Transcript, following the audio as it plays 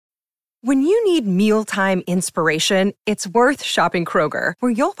When you need mealtime inspiration, it's worth shopping Kroger,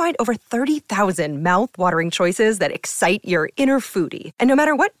 where you'll find over 30,000 mouth-watering choices that excite your inner foodie. And no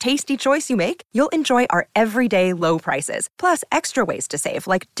matter what tasty choice you make, you'll enjoy our everyday low prices, plus extra ways to save,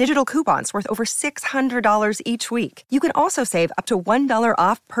 like digital coupons worth over $600 each week. You can also save up to $1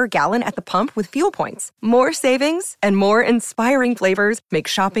 off per gallon at the pump with fuel points. More savings and more inspiring flavors make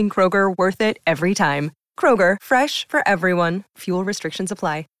shopping Kroger worth it every time. Kroger, fresh for everyone. Fuel restrictions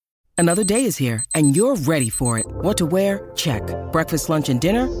apply. Another day is here, and you're ready for it. What to wear? Check. Breakfast, lunch, and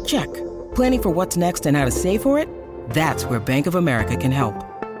dinner? Check. Planning for what's next and how to save for it? That's where Bank of America can help.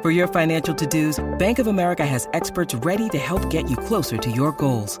 For your financial to-dos, Bank of America has experts ready to help get you closer to your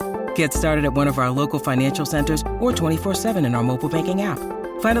goals. Get started at one of our local financial centers or 24/7 in our mobile banking app.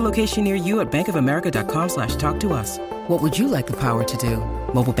 Find a location near you at bankofamerica.com/talktous. What would you like the power to do?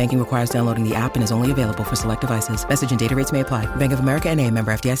 Mobile banking requires downloading the app and is only available for select devices. Message and data rates may apply. Bank of America N.A.,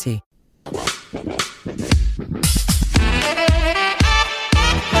 member FDIC.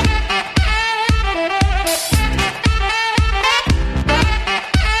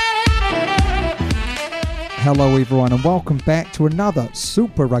 Hello everyone and welcome back to another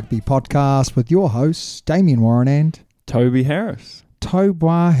Super Rugby podcast with your hosts Damien Warren and Toby Harris.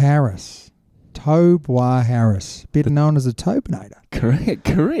 Tobois Harris, better known as a Tobinator. Correct.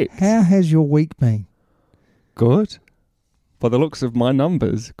 How has your week been? Good. By the looks of my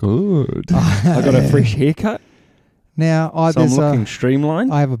numbers, good. I got a fresh haircut. Now, So I'm looking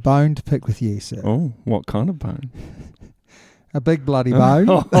streamlined. I have a bone to pick with you, sir. Oh, what kind of bone? A big bloody bone.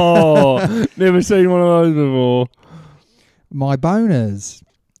 Oh, never seen one of those before. My bone is,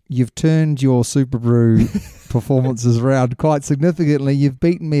 you've turned your Super Brew performances around quite significantly. You've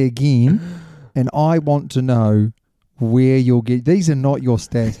beaten me again, and I want to know where you'll get. These are not your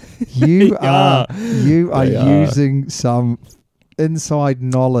stats. You are using some inside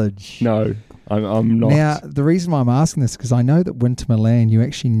knowledge. No, I'm not. Now, the reason why I'm asking this is because I know that Winter Milan, you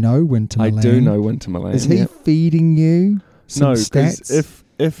actually know Winter Milan. I do know Winter Milan. Is he feeding you some stats? No, because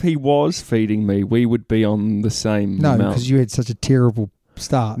if he was feeding me, we would be on the same amount. No, because you had such a terrible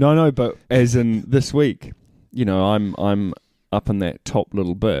start. No, but as in this week, you know, I'm up in that top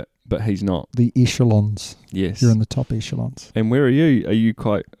little bit. But he's not. The echelons. Yes. You're in the top echelons. And where are you? Are you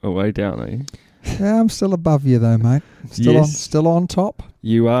quite a way down, are you? Yeah, I'm still above you though, mate. Still on top.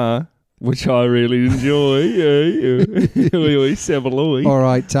 You are, which I really enjoy. All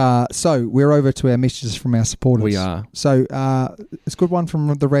right, so we're over to our messages from our supporters. We are. So it's a good one from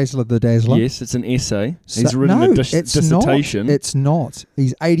the Razzler the Dazzler. Yes, it's an essay. He's written a dissertation. It's not.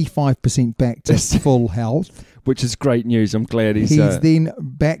 He's 85% back to full health. Which is great news. I'm glad he's then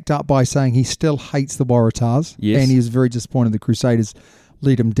backed up by saying he still hates the Waratahs. Yes. And he was very disappointed the Crusaders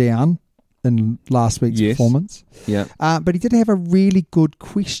let him down in last week's performance. Yeah. But he did have a really good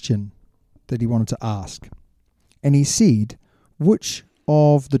question that he wanted to ask. And he said, which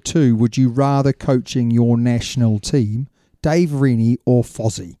of the two would you rather coaching your national team, Dave Rennie or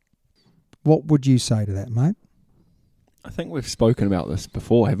Fozzie? What would you say to that, mate? I think we've spoken about this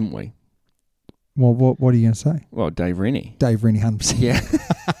before, haven't we? Well, what are you going to say? Well, Dave Rennie. Dave Rennie, 100%. Yeah.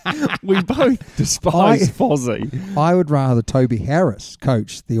 We both despise Fozzie. I would rather Toby Harris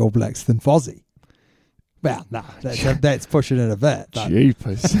coach the All Blacks than Fozzie. Well, no, that's pushing it a bit.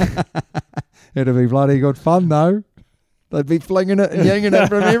 Jeepers. It'd be bloody good fun, though. They'd be flinging it and yanging it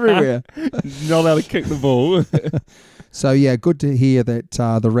from everywhere. Not allowed to kick the ball. So, yeah, good to hear that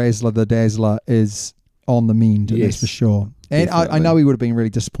the Razzler the Dazzler is on the mend, that's for sure. And I know he would have been really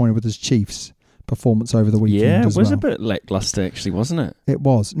disappointed with his Chiefs performance over the weekend. Yeah, it was a bit lackluster actually, wasn't it? It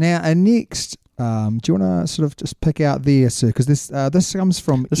was. Now, and next, do you want to sort of just pick out there, sir? Because this comes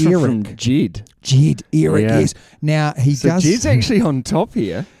from Eric. From Jed. Eric, yes. Now, Jed's actually on top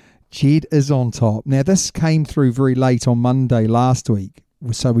here. Jed is on top. Now, this came through very late on Monday last week,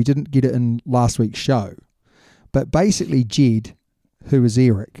 so we didn't get it in last week's show. But basically, Jed, who is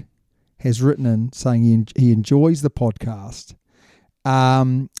Eric, has written in saying he enjoys the podcast.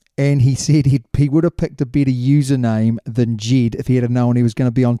 And he said he would have picked a better username than Jed if he had known he was going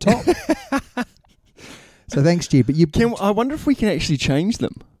to be on top. So thanks, Jed. But I wonder if we can actually change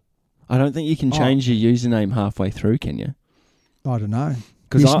them. I don't think you can change your username halfway through, can you? I don't know.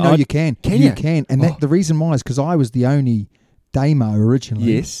 Yes, you can. Can you? Can. And the reason why is because I was the only Damo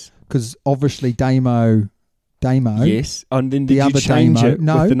originally. Yes. Because obviously Damo. Yes. And then did you change it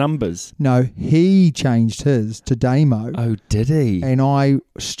with the numbers? No, he changed his to Damo. Oh, did he? And I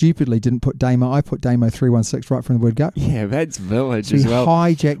stupidly didn't put Damo. I put Damo 316 right from the word go. Yeah, that's village so as well.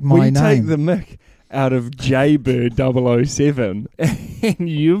 He hijacked my name. We take the mick out of Jaybird 007 and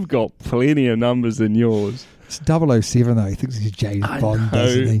you've got plenty of numbers in yours. It's 007 though. He thinks he's James Bond,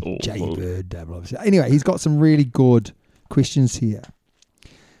 doesn't he? Awful. Jaybird 007. Anyway, he's got some really good questions here.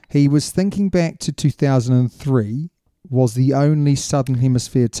 He was thinking back to 2003. Was the only Southern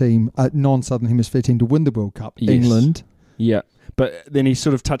Hemisphere team, non-Southern Hemisphere team to win the World Cup. Yes. England. Yeah. But then he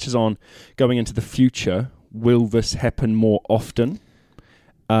sort of touches on going into the future. Will this happen more often?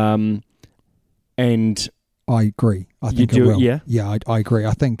 And I agree. I You think do, it will. yeah? Yeah, I agree.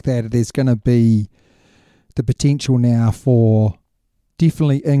 I think that there's going to be the potential now for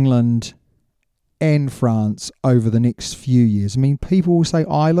definitely England and France over the next few years. I mean, people will say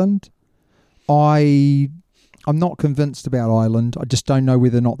Ireland. I'm not convinced about Ireland. I just don't know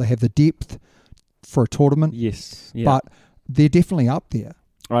whether or not they have the depth for a tournament. yes, yeah. But they're definitely up there.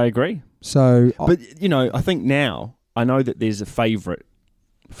 I agree. So, But, I think now, I know that there's a favourite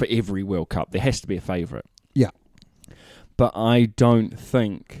for every World Cup. There has to be a favourite. yeah. But I don't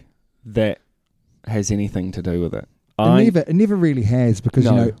think that has anything to do with it. It never really has because,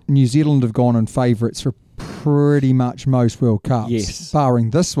 No. New Zealand have gone in favourites for pretty much most World Cups. Yes. Barring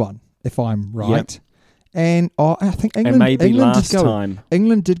this one, if I'm right. And I think England, and maybe England last did go, time,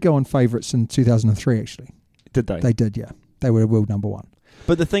 England did go on favourites in 2003, actually. did they? They did, yeah. They were world number one.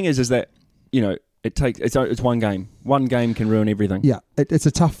 But the thing is that, it's one game. One game can ruin everything. Yeah, it's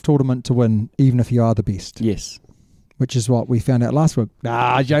a tough tournament to win, even if you are the best, Yes. which is what we found out last week.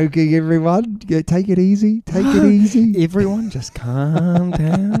 Joking, everyone. Yeah, take it easy. Take it easy. Everyone just calm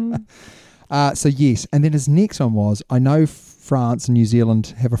down. So, yes. And then his next one was, I know France and New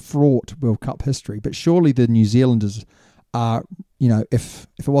Zealand have a fraught World Cup history, but surely the New Zealanders are, if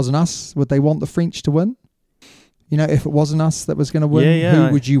it wasn't us, would they want the French to win? If it wasn't us that was going to win,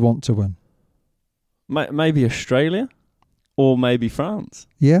 who would you want to win? Maybe Australia or maybe France.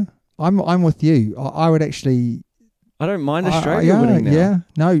 Yeah, I'm with you. I would actually... I don't mind Australia winning now. Yeah,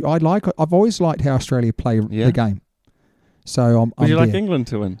 no, I've always liked how Australia play the game. So I'm Would you like there. England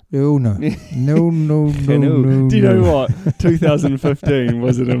to win? Oh, no. No. Do you know what? 2015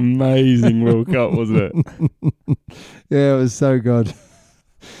 was an amazing World Cup, wasn't it? Yeah, it was so good.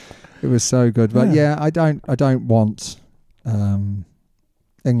 It was so good. But yeah, I don't want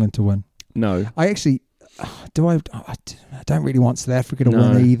England to win. No. I actually I don't really want South Africa to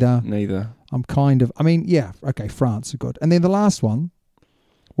win either. Neither. I'm kind of, France are good. And then the last one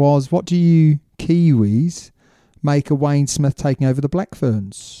was, what do you Kiwis make of Wayne Smith taking over the Black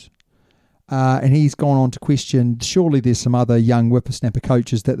Ferns? And he's gone on to question, surely there's some other young whippersnapper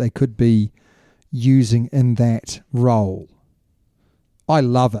coaches that they could be using in that role. I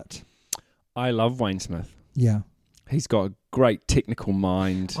love it. I love Wayne Smith. Yeah. He's got a great technical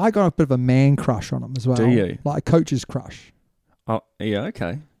mind. I got a bit of a man crush on him as well. Do you? Like a coach's crush. Oh, yeah,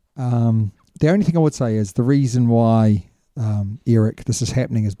 okay. The only thing I would say is the reason why, Eric, this is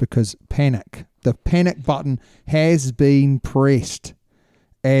happening is because the panic button has been pressed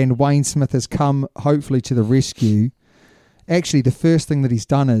and Wayne Smith has come hopefully to the rescue. Actually, the first thing that he's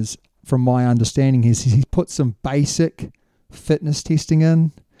done is, from my understanding, is he's put some basic fitness testing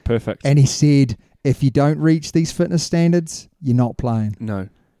in. Perfect. And he said, if you don't reach these fitness standards, you're not playing. No.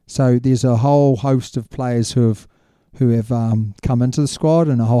 So there's a whole host of players who have come into the squad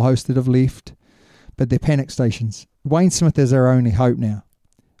and a whole host that have left, but they're panic stations. Wayne Smith is our only hope now.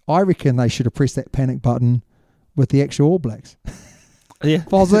 I reckon they should have pressed that panic button with the actual All Blacks. Yeah.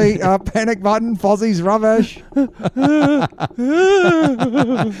 Fozzie, panic button, Fozzie's rubbish.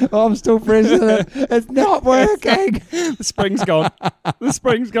 I'm still pressing it. It's not working. The spring's gone. The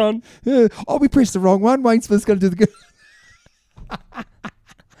spring's gone. Oh, we pressed the wrong one. Wayne Smith's going to do the good.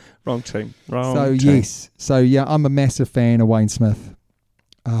 Wrong team. Yes. So, yeah, I'm a massive fan of Wayne Smith.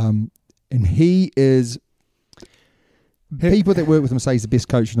 And he is... People that work with him say he's the best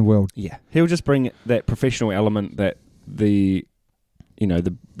coach in the world. Yeah. He'll just bring that professional element that the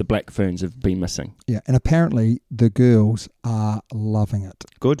Black Ferns have been missing. Yeah, and apparently the girls are loving it.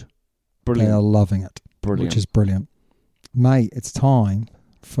 Good. Brilliant. They are loving it. Brilliant. Which is brilliant. Mate, it's time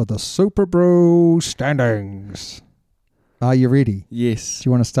for the Super Brew standings. Are you ready? Yes. Do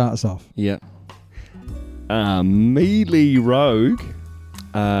you want to start us off? Yeah. Mealy Rogue,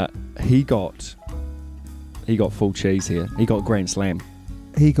 he got full cheese here. He got Grand Slam.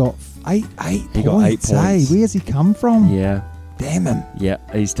 He got eight He got 8 points. Hey, where's he come from? Yeah. Damn him. Yeah,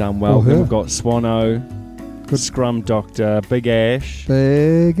 he's done well. Or Then her. we've got Swano, Good. Scrum Doctor, Big Ash,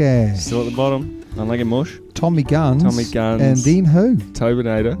 Big ass. still at the bottom. Unlucky Mush, Tommy Guns. Tommy Guns. And then who?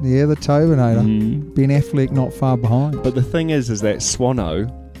 Tobinator. Yeah, the Tobinator. Mm. Ben Affleck not far behind. But the thing is that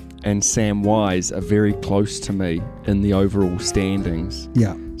Swano and Sam Wise are very close to me in the overall standings.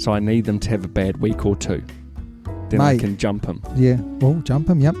 Yeah. So I need them to have a bad week or two. then I Mate. can jump him. Yeah. Well, jump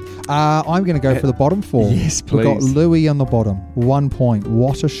him, yep. I'm going to go for the bottom four. Yes, We've got please. Louis on the bottom, 1 point.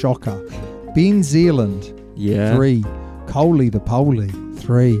 What a shocker. Ben Zealand, Yeah. 3. Coley the Poley,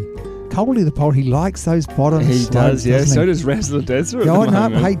 3. Coley the Poley, he likes those bottom He slopes, does, yeah. doesn't So he? does Razzler Dazzler. Oh, no,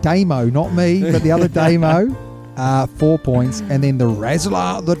 hey, Damo, not me, but the other Damo, 4 points. And then the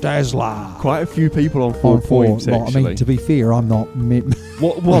Razzler the Dazzler. Quite a few people on 4 On 4. points, Well, actually. I mean, to be fair, I'm not...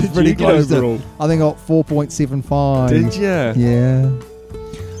 what was did pretty you get close to- overall? I think I got 4.75. Did you? Yeah.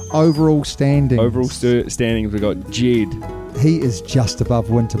 Overall standings. Overall standings, we've got Jed, He is just above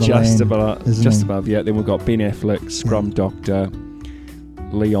Winter Milan. just isn't he? above, yeah. Then we've got Ben Affleck, Scrum Doctor,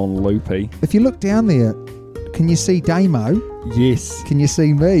 Leon Loopy. If you look down there, can you see Damo? Yes. Can you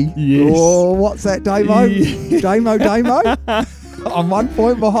see me? Yes. Oh, what's that, Damo? Yeah. Damo? I'm 1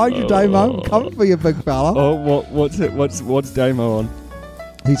 point behind you, Damo. Come for you, big fella. Oh, what's it? What's Damo on?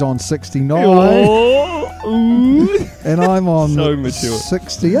 He's on 69, Oh, ooh. and I'm on So mature.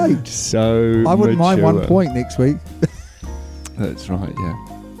 68. So I wouldn't mind 1 mature. point next week. That's right, yeah.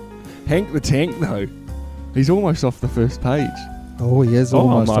 Hank the Tank, though. He's almost off the first page. Oh, he is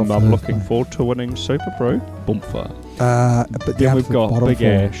almost off I'm the looking first forward to winning Super Pro. Bumper. But Then down we've to the got bottom Big four.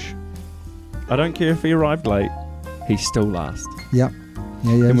 Ash. I don't care if he arrived late. He's still last. Yep.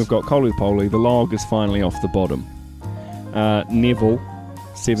 Yeah, yeah. Then we've got Coley Poley. The log is finally off the bottom. Neville,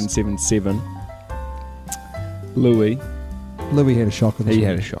 777. Louis. Louis had a shocker this He week.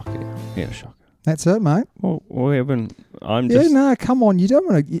 had a shocker. He had a shocker. That's it, mate. Well, we haven't. I'm Yeah, just. no, come on. You don't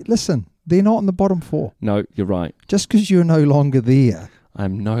want to... Listen, they're not in the bottom four. No, you're right. Just because you're no longer there,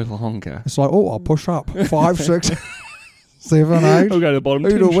 I'm no longer. it's like, oh, I'll push up. 5, 6, 7, 8. We'll go to the bottom Who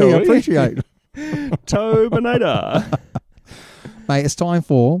 10, do we shall appreciate? Tobinator. Mate, it's time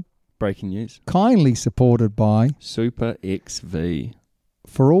for Breaking news. kindly supported by Super XV.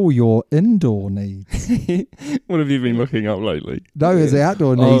 for all your indoor needs. What have you been looking up lately? No, it's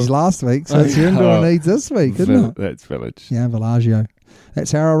outdoor needs last week, so it's your indoor needs this week, isn't it? That's Village. Yeah, Villaggio.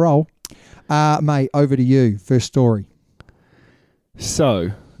 That's how I roll. Mate, over to you. First story.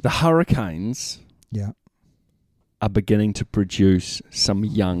 So, the Hurricanes Yeah. are beginning to produce some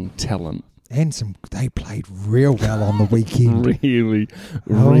young talent. And they played real well on the weekend.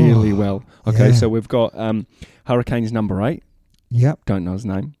 Really well. Okay, yeah. so we've got Hurricanes number 8. Yep. Don't know his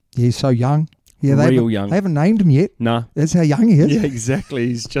name. He's so young. Yeah, Young. They haven't named him yet. Nah. That's how young he is. Yeah, exactly.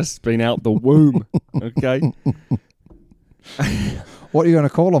 He's just been out the womb. Okay. What are you going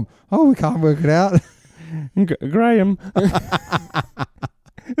to call him? Oh, we can't work it out. Graham.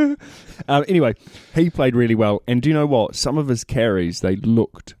 Anyway, he played really well. And do you know what? Some of his carries, they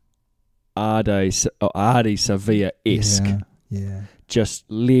looked Arde Sevilla-esque. Yeah. Just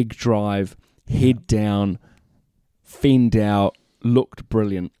leg drive, head down, fend out, looked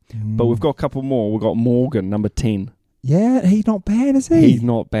brilliant. But we've got a couple more. We've got Morgan, number 10. Yeah, he's not bad, is he? He's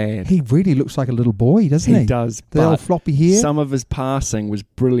not bad. He really looks like a little boy, doesn't he? He does. The little But floppy hair. some of his passing was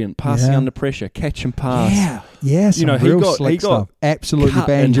brilliant. Passing Yeah. under pressure, catch and pass. Yeah. Some know, he real got- slick he got stuff. Absolutely Cut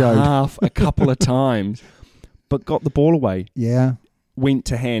in banjoed. half a couple of times, but got the ball away. Yeah. Went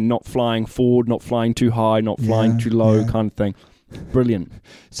to hand, not flying forward, not flying too high, not flying Yeah, too low, yeah. kind of thing. Brilliant.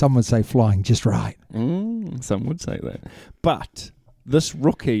 Some would say flying just right. Some would say that. But this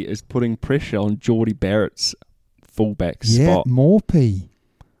rookie is putting pressure on Geordie Barrett's fullback Yeah, spot. Morpee.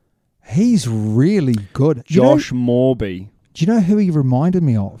 He's really good. Josh Morby. Do you know who he reminded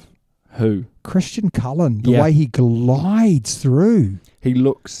me of? Who? Christian Cullen. The Yeah. way he glides through. He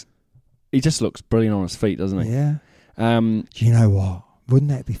just looks brilliant on his feet, doesn't he? Yeah. Um, Do you know what? Wouldn't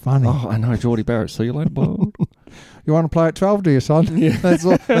that be funny? oh, I know, Geordie Barrett. See you later, bud. You want to play at 12, do you, son? Yeah. That's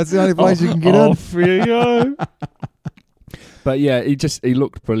the only place you can get in. Off you go. But yeah, he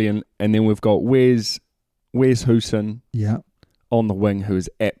looked brilliant. And then we've got Wes Hooson Yeah. on the wing, who is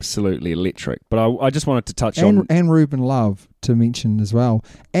absolutely electric. But I just wanted to touch on... And Ruben Love to mention as well.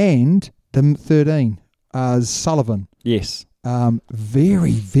 And the 13, Sullivan. Yes.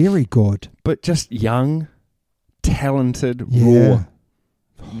 Very, very good. But just young, talented, Yeah.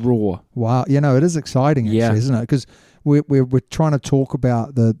 raw. Wow. You know, it is exciting, actually, Yeah. isn't it? Because we're trying to talk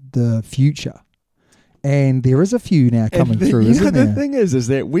about the future. And there is a few now coming through, isn't there? The thing is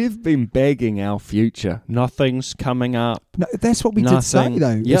that we've been begging our future. Nothing's coming up. No, that's what we did say, Nothing.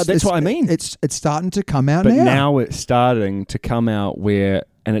 though. Yeah, that's what I mean. It's starting to come out But now. now it's starting to come out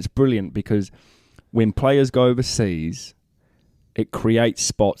and it's brilliant because when players go overseas, it creates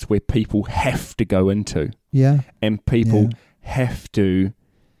spots where people have to go into Yeah. and people Yeah. have to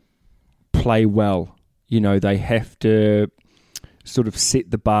play well. You know, they have to sort of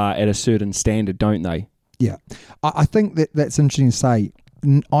set the bar at a certain standard, don't they? Yeah. I think that's interesting to say.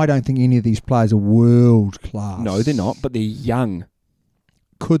 I don't think any of these players are world class. No, they're not, but they're young.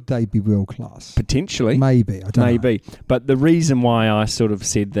 Could they be world class? Potentially. Maybe. I don't know. Maybe. But the reason why I sort of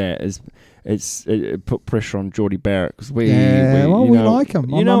said that is it put pressure on Geordie Barrett because we like him.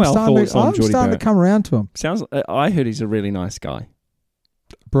 You know our thoughts on I'm Geordie starting Barrett. to come around to him. I heard he's a really nice guy.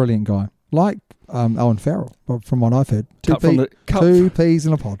 Brilliant guy. Like Owen Farrell, from what I've heard. Two peas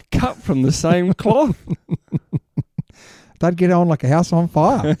in a pod. Cut from the same cloth. They'd get on like a house on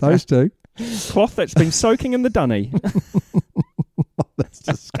fire, those two. Cloth that's been soaking in the dunny. That's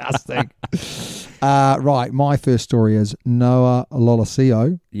disgusting. Right, my first story is Noah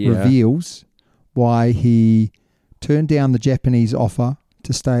Lolosio reveals why he turned down the Japanese offer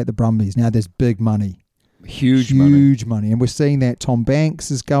to stay at the Brumbies. Now, there's big money. Huge money. And we're seeing that Tom Banks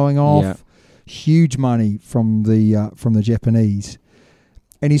is going off. Yeah. Huge money from the Japanese.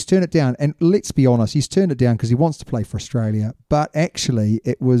 And he's turned it down. And let's be honest, he's turned it down because he wants to play for Australia. But actually,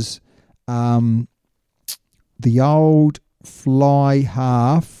 it was the old fly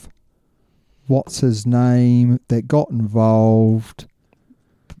half, what's his name, that got involved.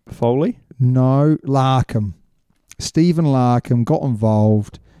 Foley? No, Larkham. Stephen Larkham got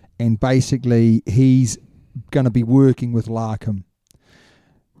involved, and basically he's going to be working with Larkham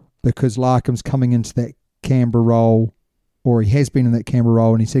because Larkham's coming into that Canberra role, or he has been in that Canberra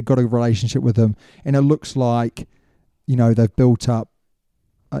role, and he said got a relationship with him, and it looks like, they've built up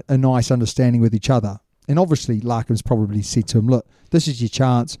a nice understanding with each other. And obviously Larkham's probably said to him, look, this is your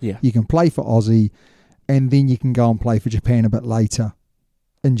chance. Yeah. You can play for Aussie, and then you can go and play for Japan a bit later.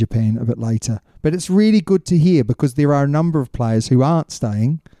 But it's really good to hear because there are a number of players who aren't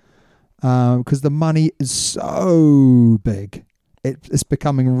staying because the money is so big. It's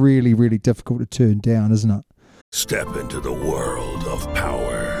becoming really, really difficult to turn down, isn't it? Step into the world of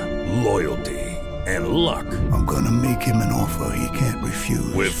power, loyalty, and luck. I'm going to make him an offer he can't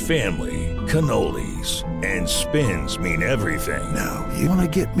refuse. With family, cannolis, and spins mean everything. Now, you want to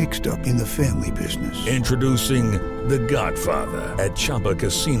get mixed up in the family business. Introducing The Godfather at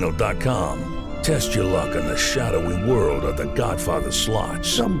ChumbaCasino.com. Test your luck in the shadowy world of The Godfather slot.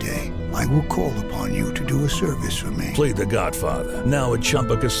 Someday, I will call upon you to do a service for me. Play The Godfather, now at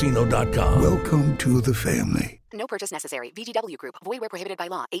ChumbaCasino.com. Welcome to the family. No purchase necessary. VGW Group. Void where prohibited by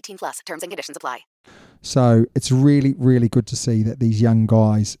law. 18+. Terms and conditions apply. So it's really, really good to see that these young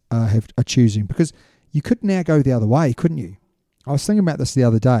guys are choosing, because you could now go the other way, couldn't you? I was thinking about this the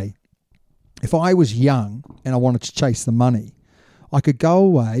other day. If I was young and I wanted to chase the money, I could go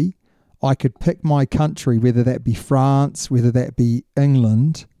away, I could pick my country, whether that be France, whether that be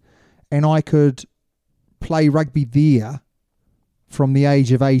England, and I could play rugby there from the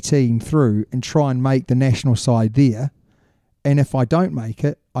age of 18 through and try and make the national side there. And if I don't make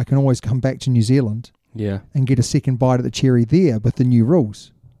it, I can always come back to New Zealand and get a second bite at the cherry there with the new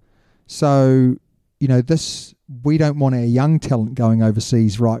rules. So, we don't want our young talent going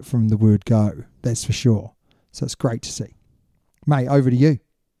overseas right from the word go. That's for sure. So it's great to see. Mate, over to you.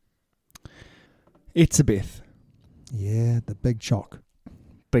 Etzebeth. Yeah, the big chock.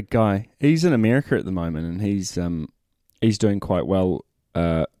 Big guy. He's in America at the moment, and he's doing quite well,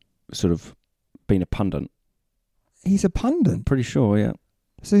 sort of being a pundit. He's a pundit? Pretty sure, yeah.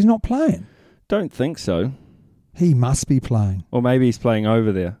 So he's not playing? Don't think so. He must be playing. Or maybe he's playing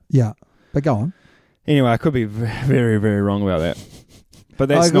over there. Yeah, but go on. Anyway, I could be very, very wrong about that. But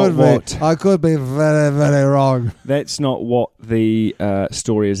that's I could be very, very wrong. That's not what the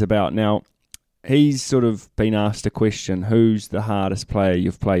story is about. Now, he's sort of been asked a question, who's the hardest player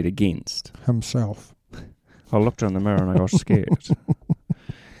you've played against? Himself. I looked in the mirror and I got scared.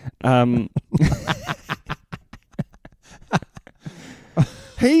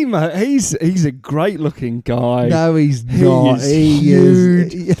 He's a great looking guy. No, he's not. He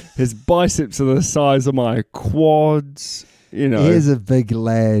is huge. His biceps are the size of my quads. He is a big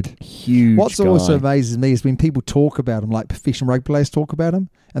lad. Huge. What's guy. also amazes me is when people talk about him, like professional rugby players talk about him,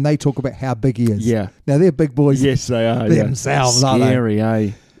 and they talk about how big he is. Yeah. Now they're big boys. Yes, they are. Themselves, aren't they? Scary,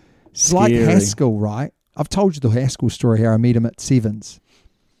 eh? It's like Haskell, right? I've told you the Haskell story, how I met him at Sevens.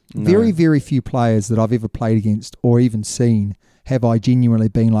 No. Very, very few players that I've ever played against or even seen have I genuinely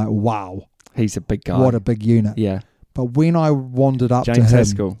been like, wow. He's a big guy. What a big unit. Yeah. But when I wandered up to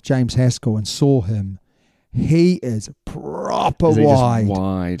him, James Haskell, and saw him, he is proper wide. Just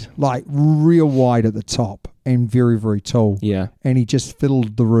wide. Like real wide at the top and very, very tall. Yeah. And he just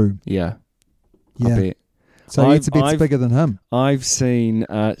filled the room. Yeah. Yeah. I bet. So it's a bit bigger than him. I've seen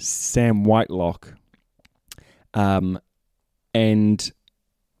Sam Whitelock, and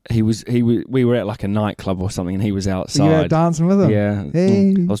We were at like a nightclub or something, and he was outside. You out dancing with him? Yeah.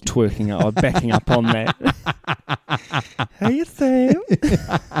 Hey. I was twerking. I was backing up on that. Hey, Sam.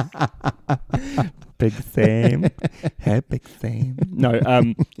 Big Sam. Hey, Big Sam.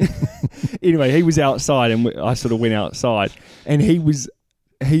 No. Anyway, he was outside, and I sort of went outside, and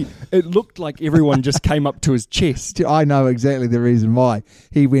it looked like everyone just came up to his chest. I know exactly the reason why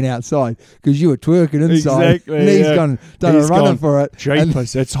he went outside, because you were twerking inside. Exactly. And he's done a running for it.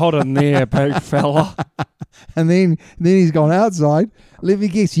 Jeepers, it's hot in there, big fella. And then he's gone outside. Let me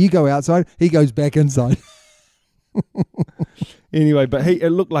guess, you go outside, he goes back inside. Anyway, but it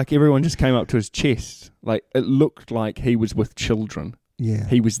looked like everyone just came up to his chest. Like, it looked like he was with children. Yeah.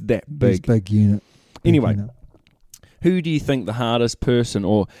 He was that big. Big unit. Anyway, who do you think the hardest person,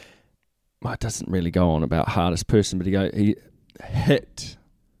 or well, it doesn't really go on about hardest person, but he hit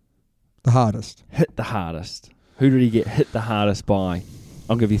the hardest. Hit the hardest. Who did he get hit the hardest by?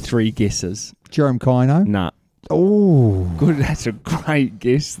 I'll give you 3 guesses. Jerome Kino? Nah. Oh. Good, that's a great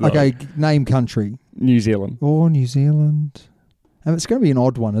guess, though. Okay, name country. New Zealand. Oh, New Zealand. And it's going to be an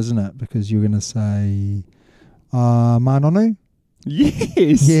odd one, isn't it? Because you're going to say Manonu?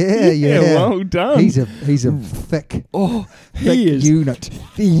 Yes. Yeah. Well done. He's a thick. Oh, thick he is unit.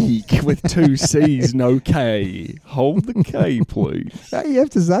 Thick with 2 C's, no K. Hold the K, please. You have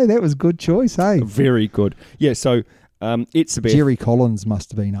to say that was good choice, hey. Very good. Yeah. So it's a bit. Jerry Collins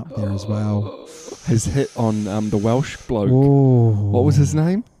must have been up there as well. Has hit on the Welsh bloke. Oh. What was his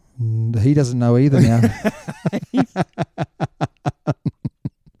name? He doesn't know either now.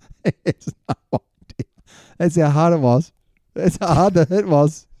 That's how hard it was. That's how hard the hit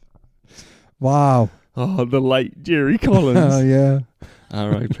was. Wow. Oh, the late Jerry Collins. Oh, yeah.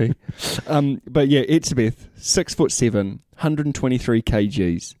 R.I.P. But yeah, Etzebeth, 6'7", 123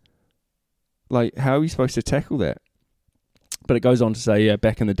 kgs. Like, how are you supposed to tackle that? But it goes on to say,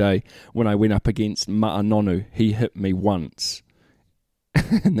 back in the day, when I went up against Ma'anonu, he hit me once.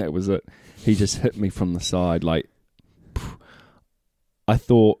 And that was it. He just hit me from the side. Like, I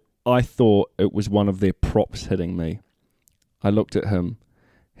thought it was one of their props hitting me. I looked at him.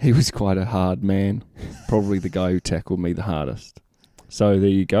 He was quite a hard man. Probably the guy who tackled me the hardest. So there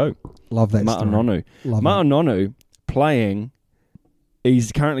you go. Love that Ma'anonu. Ma'anonu playing.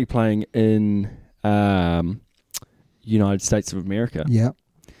 He's currently playing in United States of America. Yeah.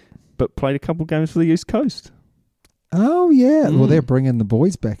 But played a couple games for the East Coast. Oh, yeah. Well, they're bringing the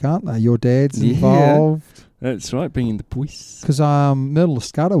boys back, aren't they? Your dad's involved. That's right, bringing the boys. Because Myrtle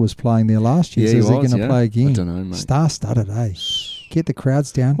Scudder was playing there last year. Yeah, so is he going to play again? I don't know, mate. Star-studded, eh? Get the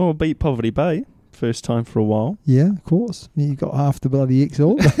crowds down. Well, beat Poverty Bay. First time for a while. Yeah, of course. You got half the bloody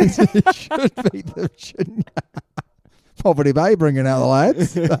XL. You should beat them, shouldn't you? Poverty Bay bringing out the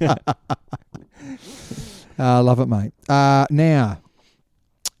lads. Love it, mate. Now,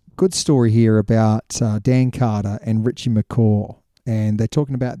 good story here about Dan Carter and Richie McCaw, and they're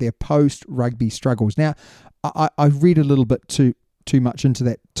talking about their post-rugby struggles. Now, I read a little bit too much into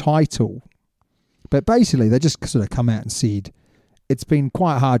that title, but basically they just sort of come out and said it's been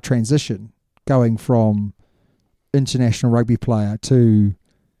quite a hard transition going from international rugby player to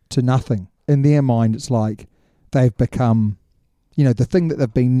nothing. In their mind, it's like they've become, the thing that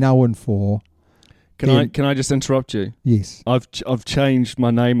they've been known for. Can I just interrupt you? Yes. I've changed my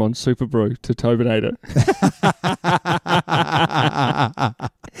name on Super Brew to Tobinator.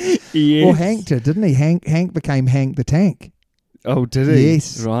 Yes. Well, Hank did, didn't he? Hank became Hank the Tank. Oh, did he?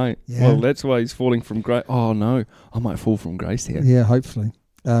 Yes. Right. Yeah. Well, that's why he's falling from grace. Oh, no. I might fall from grace here. Yeah, hopefully.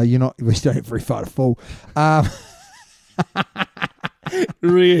 We don't have very far to fall.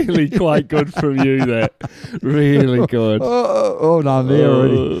 Really quite good from you, that. Really good. No, I'm there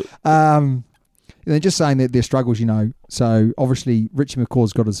already. They're just saying that their struggles, So obviously Richie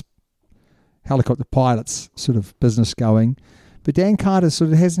McCaw's got his helicopter pilots sort of business going, but Dan Carter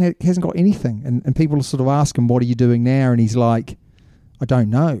sort of hasn't got anything, and people sort of ask him, "What are you doing now?" And he's like, "I don't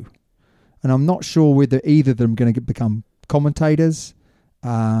know," and I'm not sure whether either of them are going to become commentators.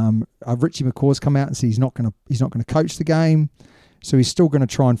 Richie McCaw's come out and said he's not going to coach the game, so he's still going to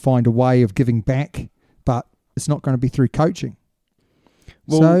try and find a way of giving back, but it's not going to be through coaching.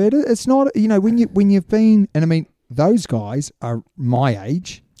 Well, so it's not, when you've been, and I mean, those guys are my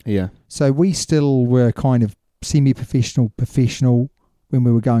age. Yeah. So we still were kind of semi-professional, professional when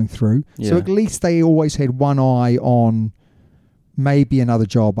we were going through. Yeah. So at least they always had one eye on maybe another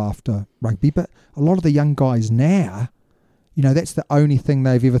job after rugby. But a lot of the young guys now, that's the only thing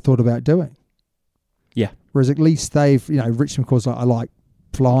they've ever thought about doing. Yeah. Whereas at least they've, Rich McCaw's like, I like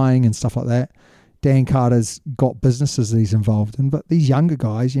flying and stuff like that. Dan Carter's got businesses that he's involved in, but these younger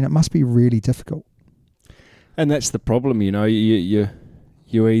guys, it must be really difficult. And that's the problem, you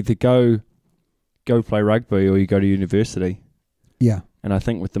You either go play rugby or you go to university. Yeah. And I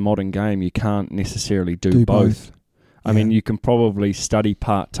think with the modern game, you can't necessarily do both. I mean, you can probably study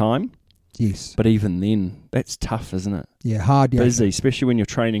part-time. Yes. But even then, that's tough, isn't it? Yeah, hard. Yeah. Busy, especially when you're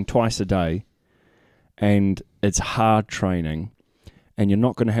training twice a day. And it's hard training. And you're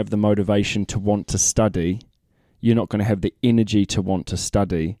not going to have the motivation to want to study. You're not going to have the energy to want to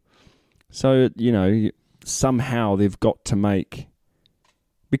study. So, somehow they've got to make...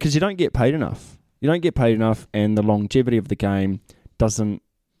 Because you don't get paid enough. You don't get paid enough, and the longevity of the game doesn't...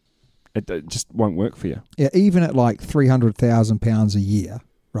 It just won't work for you. Yeah, even at like £300,000 a year,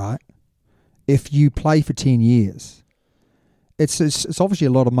 right? If you play for 10 years, it's obviously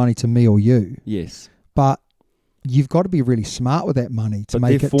a lot of money to me or you. Yes. But you've got to be really smart with that money to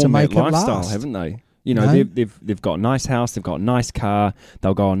make it lifestyle, last, haven't they? They've got a nice house, they've got a nice car,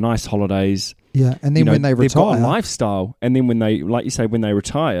 they'll go on nice holidays. Yeah, and then when they retire, they've got a lifestyle, and then when they, like you say, when they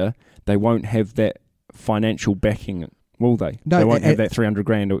retire, they won't have that financial backing, will they? No, they won't have that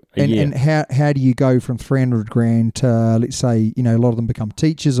 $300,000 a year. And how do you go from $300,000 to, let's say, a lot of them become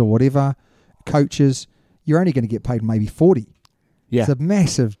teachers or whatever, coaches? You're only going to get paid maybe 40. Yeah, it's a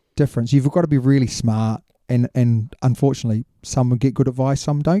massive difference. You've got to be really smart, and unfortunately, some will get good advice,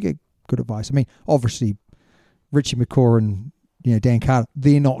 some don't get good advice. I mean, obviously, Richie McCaw and Dan Carter,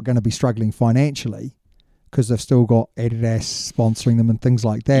 they're not going to be struggling financially because they've still got Adidas sponsoring them and things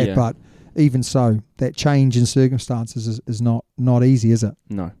like that. Yeah. But even so, that change in circumstances is not easy, is it?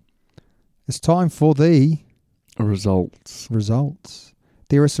 No. It's time for the results.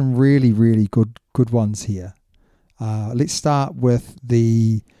 There are some really, really good ones here. Let's start with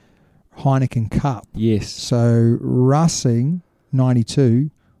the Heineken Cup. Yes. So Racing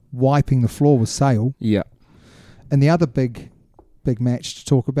 92 wiping the floor with Sale. Yeah. And the other big match to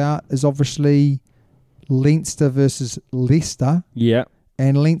talk about is obviously Leinster versus Leicester. Yeah.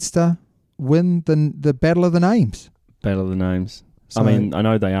 And Leinster win the Battle of the Names. Battle of the Names. So, I mean, I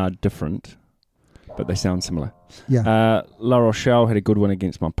know they are different, but they sound similar. Yeah. La Rochelle had a good win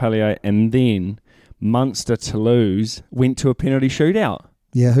against Montpellier, and then Munster-Toulouse went to a penalty shootout.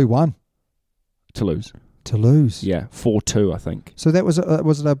 Yeah, who won? Toulouse. Yeah, 4-2, I think. So was it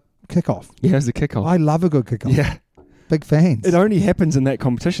a kickoff? Yeah, it was a kickoff. I love a good kickoff. Yeah. Big fans. It only happens in that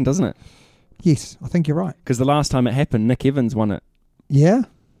competition, doesn't it? Yes, I think you're right. Because the last time it happened, Nick Evans won it. Yeah.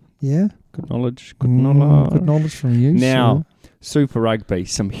 Good knowledge. Good knowledge from you. Now, Super Rugby,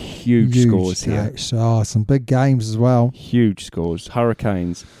 some huge scores here. Oh, some big games as well. Huge scores.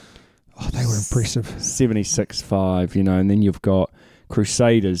 Hurricanes. Oh, they were impressive. 76-5, and then you've got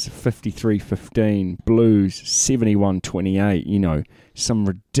Crusaders 53-15, Blues 71-28, some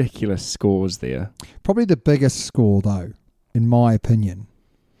ridiculous scores there. Probably the biggest score, though, in my opinion,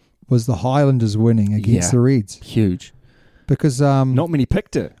 was the Highlanders winning against the Reds. Huge. Because not many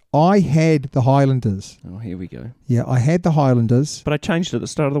picked it. I had the Highlanders. Oh, here we go. Yeah, I had the Highlanders. But I changed it at the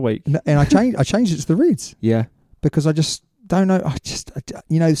start of the week. And I changed it to the Reds. Yeah. Because I just don't know.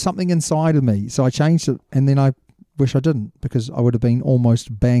 Something inside of me. So I changed it, and then I wish I didn't, because I would have been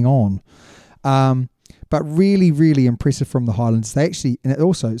almost bang on. But really, really impressive from the Highlanders. They actually, and it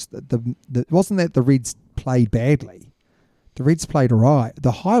also, it wasn't that the Reds played badly. The Reds played all right.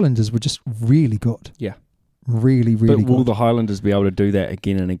 The Highlanders were just really good. Yeah. Really, really good. But will the Highlanders be able to do that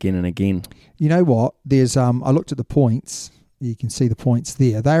again and again and again? You know what? There's I looked at the points. You can see the points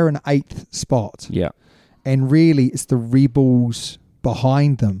there. They're in 8th spot. Yeah. And really, it's the Rebels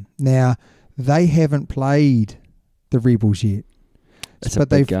behind them. Now, they haven't played the Rebels yet. It's a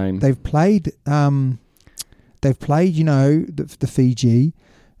big game. They've played the Fiji.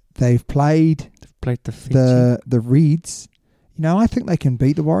 They've played the Fiji. The Reds. I think they can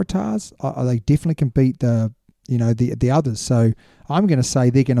beat the Waratahs. They definitely can beat the others. So I'm going to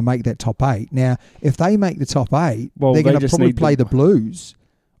say they're going to make that top 8. Now, if they make the top 8, they're going to probably play the Blues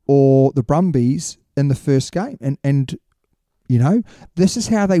or the Brumbies in the first game. And this is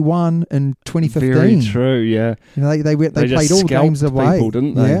how they won in 2015. Very true, yeah. They played all games away. People,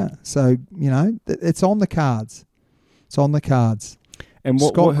 didn't they? Yeah. So, it's on the cards. It's on the cards. And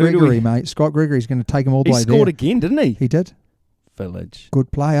Scott Gregory, mate. Scott Gregory's going to take them all the way there. He scored again, didn't he? He did. Village.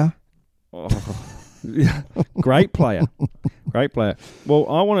 Good player. Oh, great player. Great player. Well,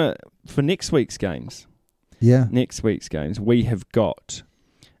 I want to, for next week's games. Yeah. Next week's games, we have got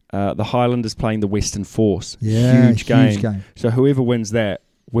the Highlanders playing the Western Force. Yeah. Huge game. So whoever wins that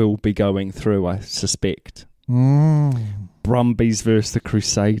will be going through, I suspect. Brumbies versus the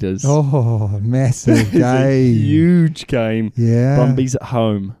Crusaders. Oh, massive game. A huge game. Yeah. Brumbies at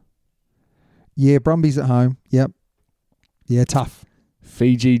home. Yeah, Brumbies at home. Yep. Yeah, tough.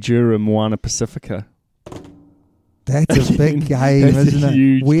 Fiji, Jura, Moana Pacifica. That's a big game, That's a isn't it?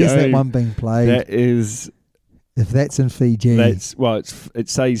 huge Where's that game. one being played? That is. If that's in Fiji. It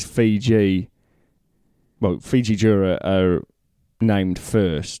says Fiji. Well, Fiji Jura are named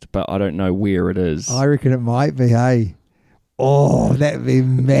first, but I don't know where it is. I reckon it might be, hey. Oh, that'd be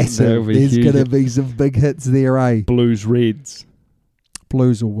massive. That'd be There's huge. going to be some big hits there, eh? Blues Reds.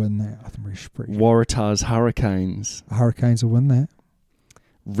 Blues will win that. I think we're pretty sure. Waratahs Hurricanes. Hurricanes will win that.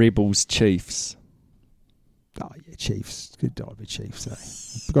 Rebels Chiefs. Oh, yeah, Chiefs. Good got to be Chiefs,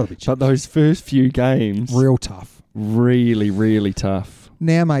 eh? Got to be Chiefs. But those first few games, Real tough. really, really tough.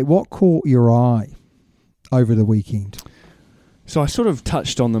 Now, mate, what caught your eye over the weekend? So I sort of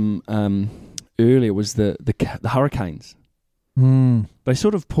touched on them earlier. Was the Hurricanes? They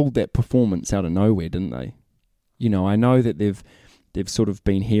sort of pulled that performance out of nowhere, didn't they? You know, I know that they've sort of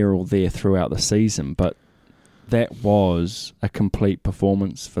been here or there throughout the season, but that was a complete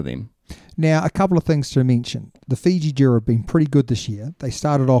performance for them. Now, a couple of things to mention. The Fiji Jura have been pretty good this year. They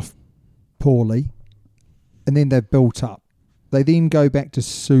started off poorly, and then they've built up. They then go back to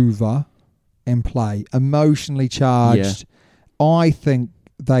Suva and play. Emotionally charged. Yeah. I think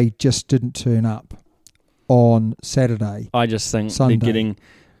they just didn't turn up on Saturday. I just think Sunday. They're getting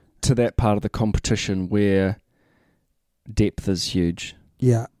to that part of the competition where depth is huge.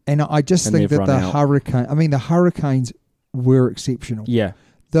 Yeah, and I just think that the Hurricanes were exceptional. Yeah.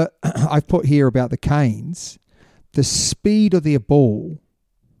 I've put here about the Canes, the speed of their ball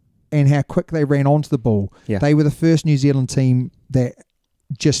and how quick they ran onto the ball. Yeah. They were the first New Zealand team that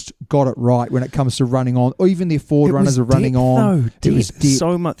just got it right when it comes to running on. Or even their forward runners are running on. It was depth.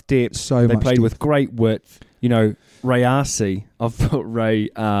 So much depth. They played with great width. You know, Rayasi. I've put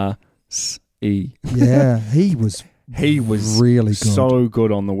Ray-R-C-E. Yeah, he was really good. So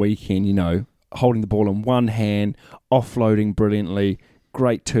good on the weekend, you know, holding the ball in one hand, offloading brilliantly,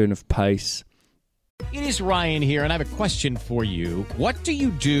 great turn of pace. It is Ryan here, and I have a question for you. What do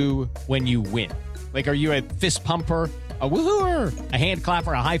you do when you win? Like, are you a fist pumper, a woohooer, a hand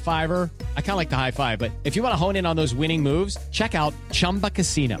clapper, a high fiver? I kind of like the high five, but if you want to hone in on those winning moves, check out Chumba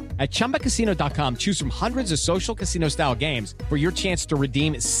Casino. At ChumbaCasino.com, choose from hundreds of social casino-style games for your chance to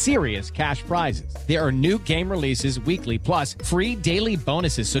redeem serious cash prizes. There are new game releases weekly, plus free daily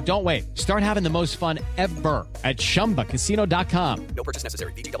bonuses, so don't wait. Start having the most fun ever at ChumbaCasino.com. No purchase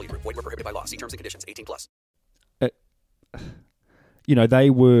necessary. VGW Group. Void where prohibited by law. See terms and conditions. 18+. You know, they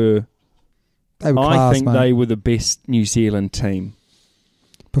were class, think mate. They were the best New Zealand team.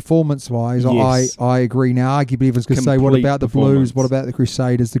 Performance-wise, Yes. I agree. Now, arguably, everyone's going to say, what about the Blues? What about the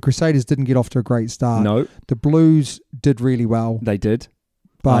Crusaders? The Crusaders didn't get off to a great start. No. The Blues did really well. They did.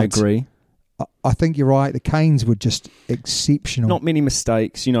 But I agree. I think you're right. The Canes were just exceptional. Not many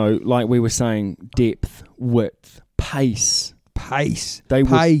mistakes, you know, like we were saying, depth, width, pace. Pace.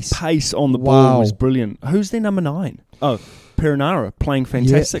 Pace on the ball was brilliant. Who's their number 9? Oh, Perinara playing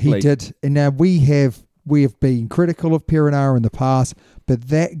fantastically. Yeah, he did. And now we have been critical of Perinara in the past, but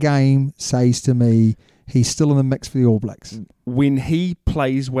that game says to me he's still in the mix for the All Blacks. When he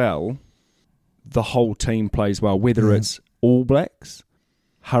plays well, the whole team plays well, whether it's All Blacks,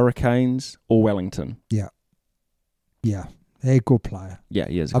 Hurricanes, or Wellington. Yeah. Yeah. They're a good player. Yeah,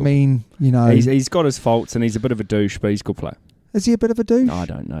 he is. I mean, you know. He's got his faults and he's a bit of a douche, but he's a good player. Is he a bit of a douche? I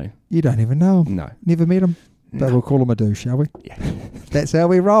don't know. You don't even know him? No. Never met him? But No. we'll call him a douche, shall we? Yeah. That's how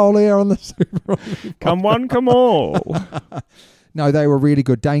we roll here on the Super Rugby. Come one, come all. No, they were really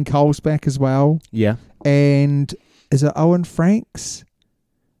good. Dane Cole's back as well. Yeah. And is it Owen Franks?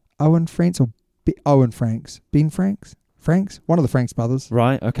 Owen Franks or Owen Franks? Ben Franks? Franks? One of the Franks brothers.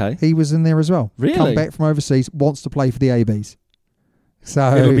 Right, okay. He was in there as well. Really? Come back from overseas, wants to play for the ABs.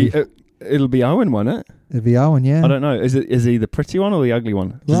 So It'll be Owen, won't it? it'll be Owen, yeah. I don't know. Is he the pretty one or the ugly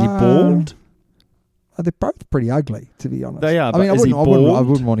one? Is he Well, bald? They're both pretty ugly, to be honest. They are, I but mean, I is he wouldn't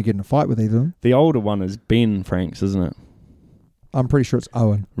bald? want to get in a fight with either of them. The older one is Ben Franks, isn't it? I'm pretty sure it's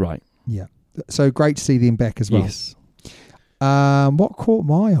Owen. Right. Yeah. So great to see them back as well. Yes. What caught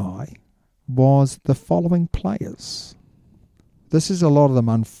my eye was the following players. This is a lot of them,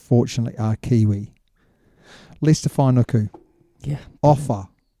 unfortunately, are Kiwi. Lester Whainuku, Yeah. Offa,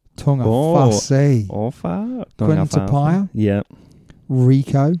 Tunga Oh. Fasi, Quinn Quinn Tapia. Yeah.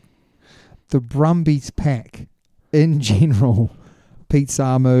 Rico, the Brumbies pack in general, Pete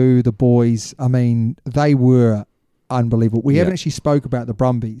Samu, the boys, I mean, they were unbelievable. We haven't actually spoke about the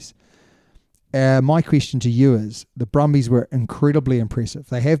Brumbies. My question to you is, the Brumbies were incredibly impressive.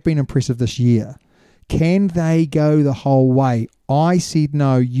 They have been impressive this year. Can they go the whole way? I said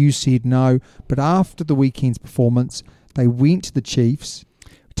no, you said no, but after the weekend's performance, they went to the Chiefs.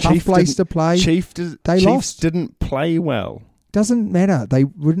 Tough place to play. Chiefs lost. didn't play well. Doesn't matter. They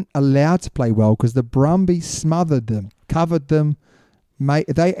weren't allowed to play well because the Brumbies smothered them, covered them.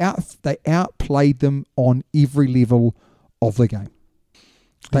 They outplayed them on every level of the game.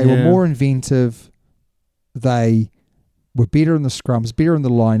 They were more inventive. They were better in the scrums, better in the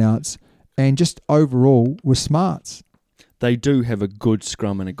lineouts, and just overall were smarts. They do have a good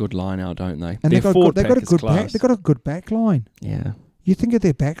scrum and a good line out, don't they? And they've got a good back line. Yeah. You think of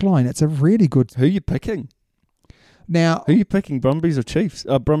their back line, it's a really good. Who are you picking? Now, who are you picking? Brumbies or Chiefs?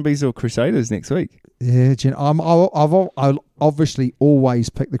 Brumbies or Crusaders next week? Yeah, I've obviously always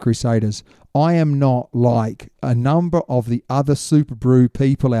picked the Crusaders. I am not like a number of the other Super Brew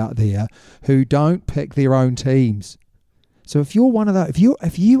people out there who don't pick their own teams. So if you're one of those, if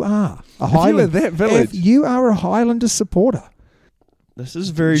you are a Highlander supporter, this is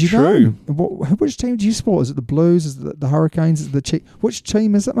very true. Which team do you support? Is it the Blues? Is it the Hurricanes? Is it the Chiefs? Which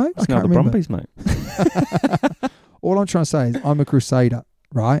team is it, mate? I can't remember. The Brumbies, mate. All I'm trying to say is I'm a Crusader,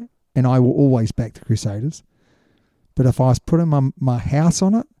 right? And I will always back the Crusaders. But if I was putting my house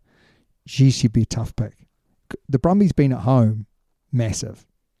on it, she'd be a tough pick. The Brumbies being at home, massive.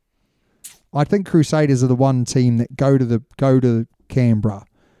 I think Crusaders are the one team that go to Canberra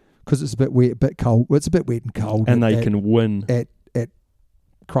because it's a bit wet, a bit cold. Well, it's a bit wet and cold, and they can win at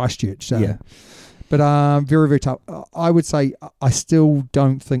Christchurch. So. Yeah, but very, very tough. I would say I still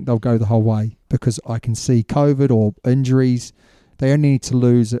don't think they'll go the whole way because I can see COVID or injuries. They only need to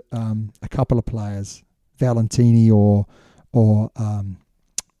lose a couple of players, Valentini or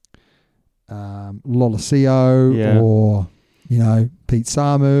Lolosio or Pete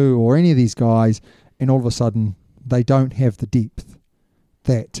Samu or any of these guys, and all of a sudden they don't have the depth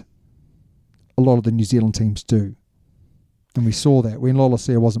that a lot of the New Zealand teams do. And we saw that when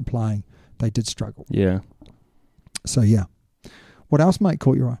Lolosio wasn't playing, they did struggle. Yeah. So yeah. What else, mate,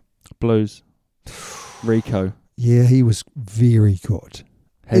 caught your eye? Blues. Rico. Yeah, he was very good.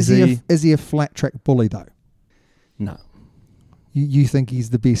 Is he a flat track bully though? No. You think he's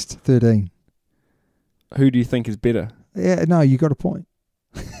the best 13? Who do you think is better? Yeah, no, you got a point.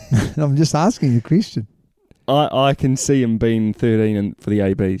 I'm just asking you a question. I can see him being 13 for the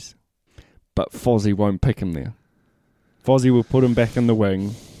ABs, but Fozzie won't pick him there. Fozzie will put him back in the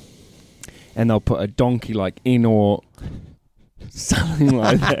wing, and they'll put a donkey like Enor, something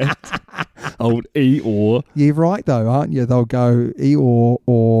like that. Old Eeyore. You're right though, aren't you? They'll go Eeyore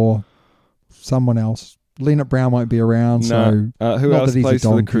or someone else. Leonard Brown won't be around, so who else plays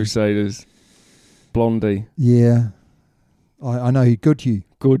for the Crusaders? Blondie. Yeah. I know Goodhue.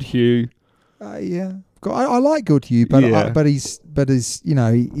 Goodhue. Yeah. I like Goodhue, but he's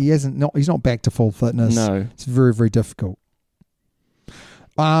he's not back to full fitness. No. It's very, very difficult.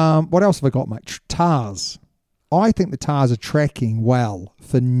 What else have I got, mate? Tars. I think the Tars are tracking well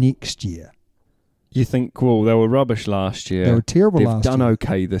for next year. You think, well, they were rubbish last year. They were terrible last year. They've done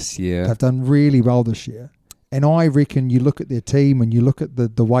okay this year. They've done really well this year. And I reckon you look at their team and you look at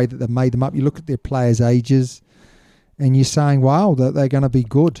the way that they've made them up, you look at their players' ages, and you're saying, wow, that they're going to be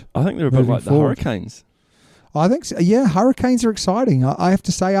good. I think they're a bit like the Hurricanes. I think so. Yeah, Hurricanes are exciting. I have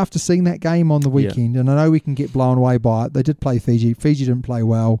to say, after seeing that game on the weekend, and I know we can get blown away by it, they did play Fiji. Fiji didn't play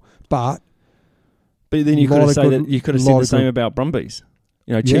well, but then you could have said the same about Brumbies.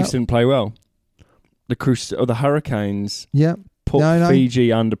 Chiefs didn't play well. The Hurricanes put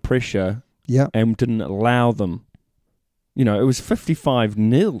Fiji under pressure and didn't allow them. It was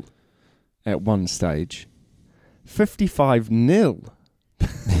 55-0 at one stage. 55-0.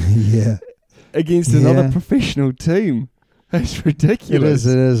 Yeah. Against another professional team. That's ridiculous.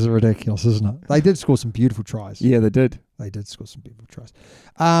 It is ridiculous, isn't it? They did score some beautiful tries. Yeah, they did. They did score some beautiful tries.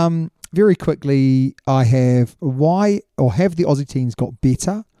 Very quickly, have the Aussie teams got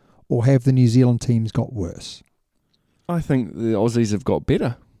better or have the New Zealand teams got worse? I think the Aussies have got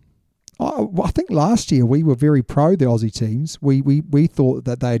better. I think last year we were very pro the Aussie teams. We thought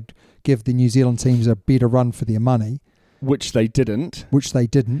that they'd give the New Zealand teams a better run for their money. Which they didn't.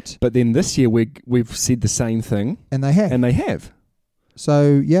 But then this year we've said the same thing. And they have.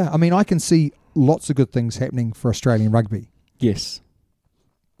 So, yeah, I mean, I can see lots of good things happening for Australian rugby. Yes.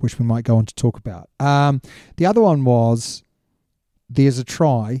 Which we might go on to talk about. The other one was, there's a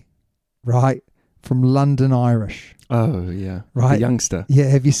try, right, from London Irish. Oh, yeah. Right. The youngster. Yeah,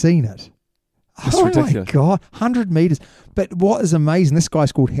 have you seen it? That's ridiculous. My God, 100 metres. But what is amazing, this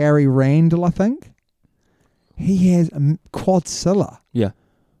guy's called Harry Randall, I think. He has a quadzilla. Yeah.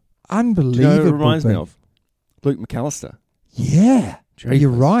 Unbelievable. Do you know who it reminds me of? Luke McAllister. Yeah. Jeepers. You're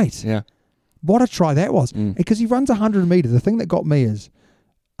right. Yeah. What a try that was. Because he runs 100 metres. The thing that got me is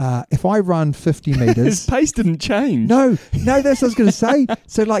if I run 50 His metres... pace didn't change. No, that's what I was going to say.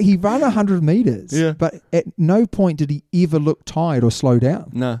 So, like, he ran 100 metres, Yeah. but at no point did he ever look tired or slow down.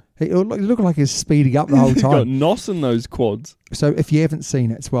 No. It looked like he was speeding up the whole Got time. nos in those quads. So if you haven't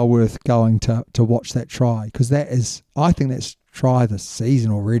seen it, it's well worth going to watch that try, because I think that's try this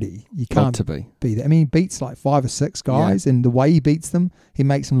season already. You Got can't to be. beat it. I mean, he beats like 5 or 6 guys, and the way he beats them, he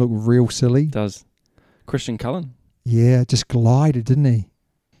makes them look real silly. Does. Christian Cullen. Yeah, just glided, didn't he?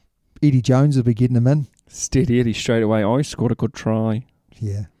 Eddie Jones will be getting him in. Steady Eddie straight away. I scored a good try.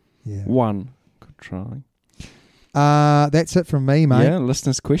 Yeah. One good try. That's it from me, mate. Yeah,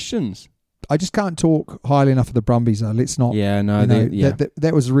 listeners' questions. I just can't talk highly enough of the Brumbies, though. Let's not. Yeah, no, you know, yeah.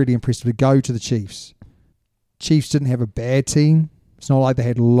 that was really impressive to go to the Chiefs. Chiefs didn't have a bad team. It's not like they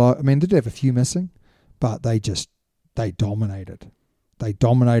had I mean, they did have a few missing, but they dominated. They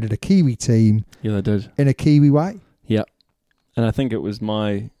dominated a Kiwi team. Yeah, they did. In a Kiwi way. Yeah. And I think it was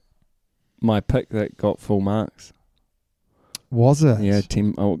my pick that got full marks. Was it? Yeah,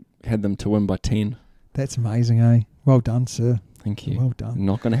 I had them to win by 10. That's amazing, eh? Well done, sir. Thank you. Well done.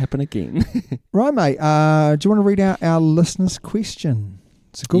 Not going to happen again. Right, mate. Do you want to read out our listeners' question?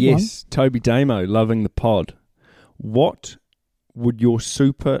 It's a good one. Yes, Toby Damo, loving the pod. What would your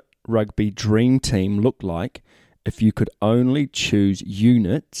Super Rugby dream team look like if you could only choose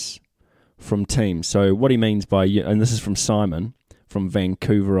units from teams? So what he means by, and this is from Simon from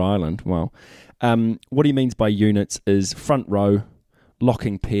Vancouver Island. Well, what he means by units is front row,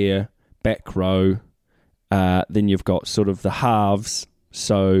 locking pair, back row. Then you've got sort of the halves,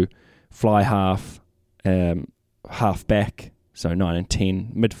 so fly half, half back, so 9 and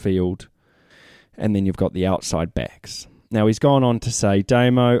 10, midfield, and then you've got the outside backs. Now he's gone on to say,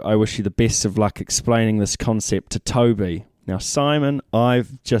 Damo, I wish you the best of luck explaining this concept to Toby. Now Simon,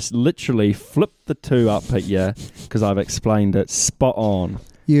 I've just literally flipped the two up at you because I've explained it spot on.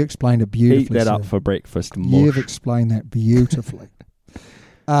 You explained it beautifully. Eat that sir. up for breakfast, mush. You've explained that beautifully.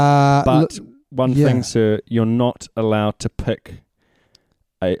 But one thing, sir, you're not allowed to pick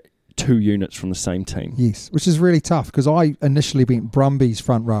 2 units from the same team. Yes, which is really tough because I initially went Brumbies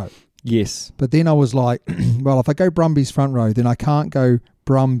front row. Yes. But then I was like, well, if I go Brumbies front row, then I can't go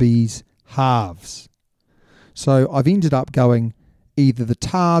Brumbies halves. So I've ended up going either the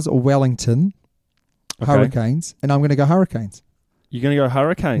Tars or Wellington Hurricanes, and I'm going to go Hurricanes. You're going to go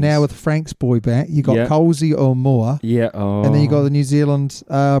Hurricanes? Now with Frank's boy back, you got Colsey or Moore. Yeah. Oh. And then you got the New Zealand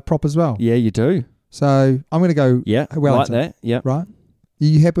prop as well. Yeah, you do. So I'm going to go Wellington. Like that. Yeah. Right. Are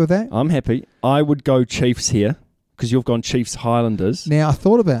you happy with that? I'm happy. I would go Chiefs here because you've gone Chiefs Highlanders. Now, I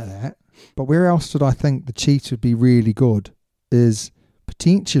thought about that, but where else did I think the Chiefs would be really good is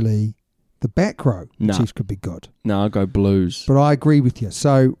potentially the back row. The Chiefs could be good. No, I'll go Blues. But I agree with you.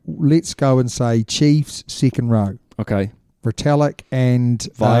 So let's go and say Chiefs second row. Okay. Retallick and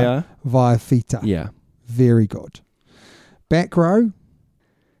Viafita. Yeah. Very good. Back row?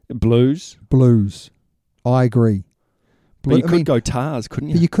 Blues. I agree. But you could go Tars, couldn't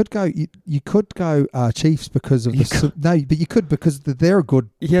you? But you could go Chiefs because of but you could because they're a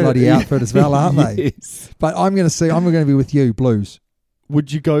good bloody outfit as well, aren't they? Yes. But I'm going to be with you, Blues.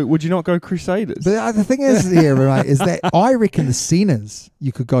 Would you not go Crusaders? But the thing is here, right, is that I reckon the Sinners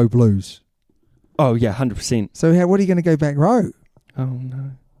you could go Blues. Oh yeah, 100%. So what are you going to go back row? Oh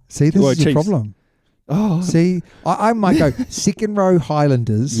no. See, this is Chiefs. your problem. Oh. See, I might go second row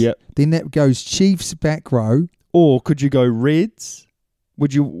Highlanders. Yep. Then that goes Chiefs back row. Or could you go Reds?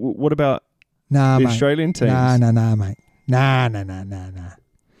 Would you? What about the mate. Australian teams? Nah, mate. Nah. Don't know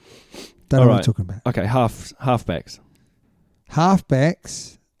what I'm talking about. Okay, halfbacks.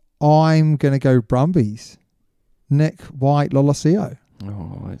 Halfbacks, I'm going to go Brumbies. Nick White Lolosio.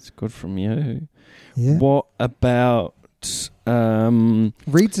 Oh, that's good from you. Yeah. What about...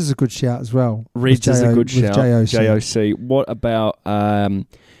 Reeds is a good shout as well. Reeds is a good shout. JOC. What about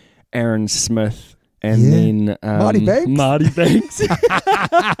Aaron Smith and then... Marty Banks?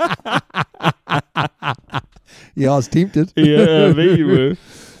 Yeah, I was tempted. Yeah, I bet you were.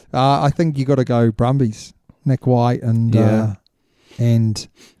 I think you got to go Brumbies. Nick White and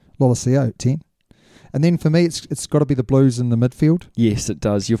Lolosio at 10. And then for me, it's got to be the Blues in the midfield. Yes, it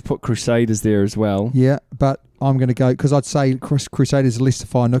does. You've put Crusaders there as well. Yeah, but I'm going to go, because I'd say Crusaders Leicester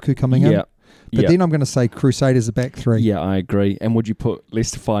Nuku coming in. But then I'm going to say Crusaders are back 3. Yeah, I agree. And would you put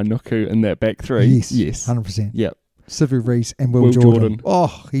Leicester Nuku in that back 3? Yes. 100%. Yep. Sivu Reece and Will Jordan.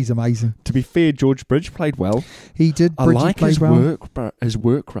 Oh, he's amazing. To be fair, George Bridge played well. He did. I like his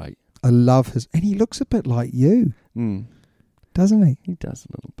work rate. I love his... And he looks a bit like you. Doesn't he? He does a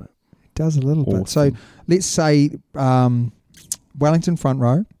little bit. Bit. So let's say Wellington front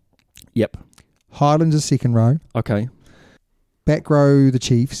row. Yep. Highlanders second row. Okay. Back row, the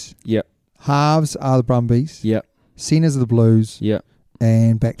Chiefs. Yep. Halves are the Brumbies. Yep. Centres are the Blues. Yep.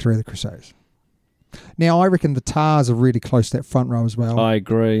 And back three are the Crusaders. Now, I reckon the Tars are really close to that front row as well. I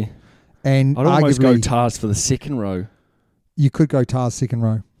agree. And I'd almost go arguably, Tars for the second row. you could go Tars second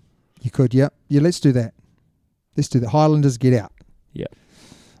row. You could, yep. Yeah, let's do that. Let's do that. Highlanders, get out. Yep.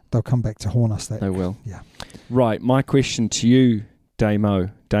 They'll come back to horn us that. They will. Yeah. Right, my question to you,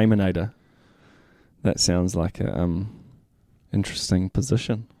 Damonator. That sounds like a interesting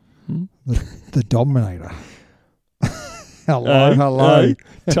position. The Dominator. Hello.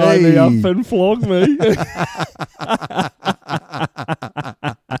 Tie me up and flog me.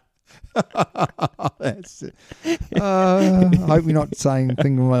 That's it. I hope you're not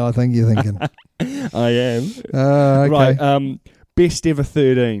thinking what I think you're thinking. I am. Okay. Right, best ever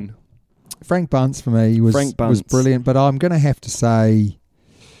 13. Frank Bunce for me was brilliant, but I'm going to have to say,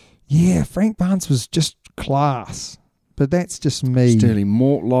 yeah, Frank Bunce was just class. But that's just me. Sterling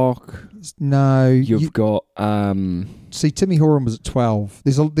Mortlock. No. You've got... See, Timmy Horan was at 12.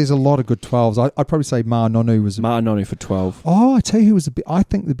 There's a lot of good 12s. I'd probably say Ma Nonu was... Ma Nonu for 12. Oh, I tell you who was I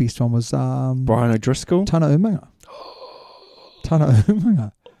think the best one was... Brian O'Driscoll. Tana Umaga.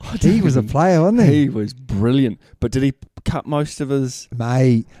 He was a player, wasn't he? He was brilliant. But did he cut most of his...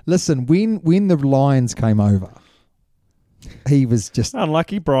 Mate, listen, when the Lions came over, he was just...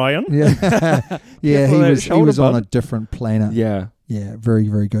 Unlucky Brian. Yeah, yeah, he was on a different planet. Yeah. Yeah, very,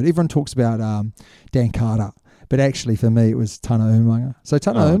 very good. Everyone talks about Dan Carter, but actually for me it was Tana Umaga. So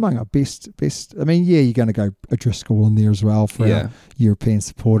Tana Umaga, best. I mean, yeah, you're going to go O'Driscoll in there as well for our European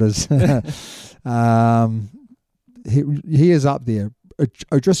supporters. He is up there.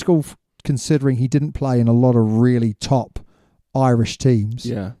 O'Driscoll, considering he didn't play in a lot of really top Irish teams,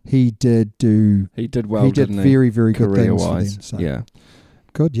 he did well. He did very, very good things for them. So. Yeah,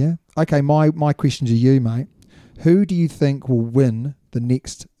 good. Yeah. Okay, my question to you, mate. Who do you think will win the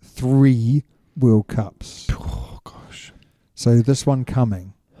next 3 World Cups? Oh, gosh. So this one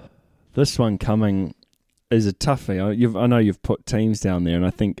coming is a toughie. I know you've put teams down there, and I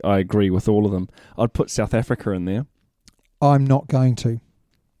think I agree with all of them. I'd put South Africa in there. I'm not going to.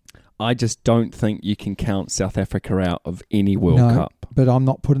 I just don't think you can count South Africa out of any World Cup. But I'm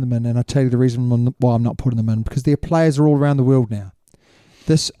not putting them in, and I'll tell you the reason why I'm not putting them in, because their players are all around the world now.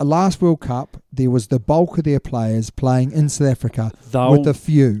 This last World Cup, there was the bulk of their players playing in South Africa with a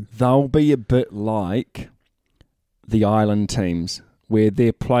few. They'll be a bit like the island teams, where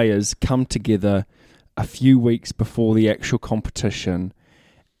their players come together a few weeks before the actual competition,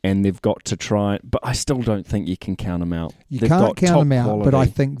 and they've got to try it. But I still don't think you can count them out. You can't count them out, quality. but I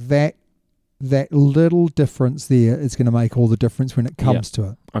think that little difference there is going to make all the difference when it comes to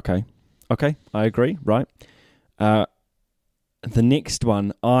it. Okay, I agree. Right. The next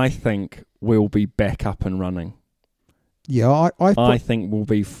one, I think, will be back up and running. Yeah, I think will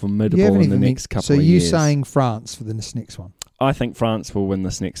be formidable in the next couple of years. So you're saying France for this next one? I think France will win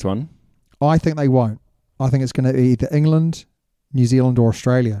this next one. I think they won't. I think it's going to be either England, New Zealand, or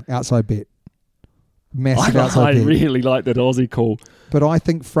Australia. Outside bet. Massive outside bet. I really like that Aussie call. But I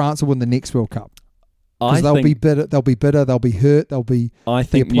think France will win the next World Cup. Because they'll be bitter. They'll be hurt. I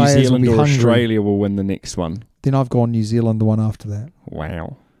think New Zealand or Australia will win the next one. Then I've gone New Zealand the one after that.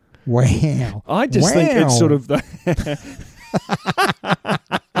 Wow. I just think it's sort of the...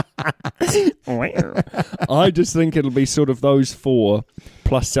 I just think it'll be sort of those 4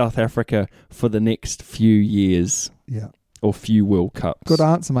 plus South Africa for the next few years. Yeah. Or few World Cups. Good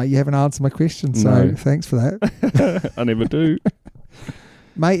answer, mate. You haven't answered my question, so thanks for that. I never do.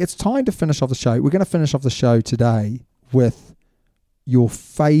 Mate, it's time to finish off the show. We're going to finish off the show today with your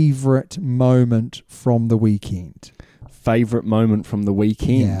favourite moment from the weekend. Favourite moment from the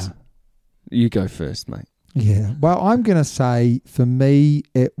weekend? Yeah. You go first, mate. Yeah. Well, I'm going to say, for me,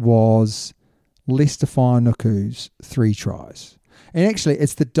 it was Leicester Whānuku's 3 tries. And actually,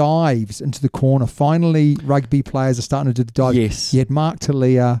 it's the dives into the corner. Finally, rugby players are starting to do the dive. Yes. You had Mark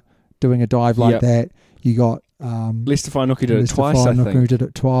Talia doing a dive like that. You got... Leicester Whānuku did it twice, I think. Whānuku did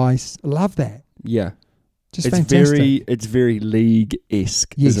it twice. I love that. Yeah. Just fantastic. It's very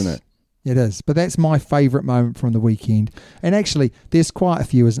league-esque, isn't it? It is. But that's my favourite moment from the weekend. And actually, there's quite a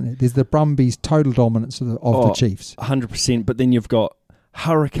few, isn't it? There's the Brumbies' total dominance of the Chiefs. 100%. But then you've got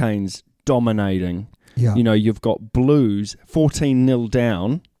Hurricanes dominating. Yeah. You know, you've got Blues 14-0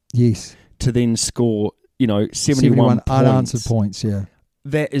 down. Yes. To then score, 71 points. Unanswered points, yeah.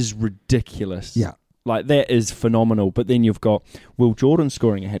 That is ridiculous. Yeah. Like, that is phenomenal. But then you've got Will Jordan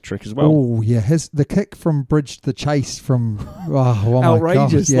scoring a hat-trick as well. Oh, yeah. The kick from Bridge the Chase from... Oh,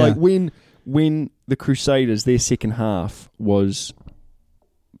 outrageous. My God. Yeah. Like, when the Crusaders, their second half was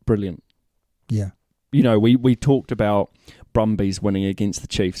brilliant. Yeah. We talked about Brumbies winning against the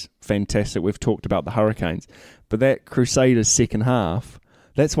Chiefs, fantastic. We've talked about the Hurricanes. But that Crusaders second half,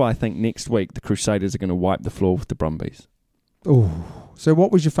 that's why I think next week the Crusaders are going to wipe the floor with the Brumbies. Oh, so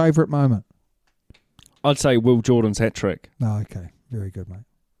what was your favourite moment? I'd say Will Jordan's hat-trick. Oh, okay. Very good, mate.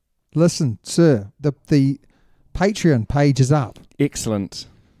 Listen, sir, the Patreon page is up. Excellent.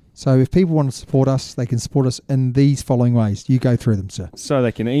 So if people want to support us, they can support us in these following ways. You go through them, sir. So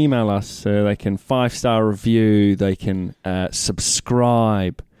they can email us, they can 5-star review, they can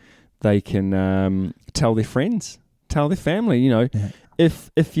subscribe, they can tell their friends, tell their family. You know,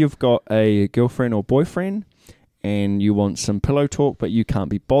 if you've got a girlfriend or boyfriend and you want some pillow talk but you can't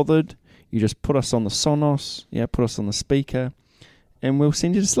be bothered, you just put us on the Sonos, put us on the speaker, and we'll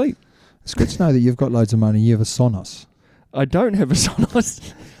send you to sleep. It's good to know that you've got loads of money. You have a Sonos. I don't have a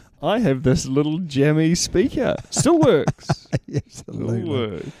Sonos. I have this little jammy speaker. Still works. Absolutely. Still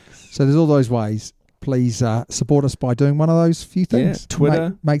works. So there's all those ways. Please support us by doing one of those few things. Yeah,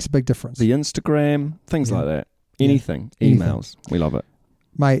 Twitter. Makes a big difference. The Instagram, things like that. Anything. Emails. We love it.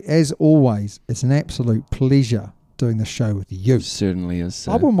 Mate, as always, it's an absolute pleasure doing the show with you. It certainly is.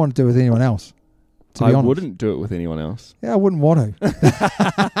 Sir. I wouldn't want to do it with anyone else. I wouldn't do it with anyone else. Yeah, I wouldn't want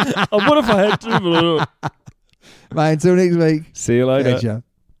to. I would if I had to. But mate, until next week. See you later. Pleasure.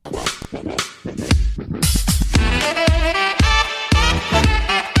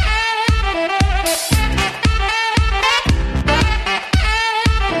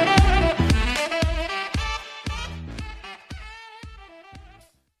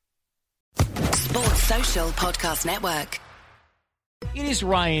 Sports Social Podcast Network. It is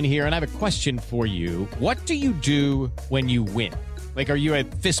Ryan here, and I have a question for you. What do you do when you win? Like, are you a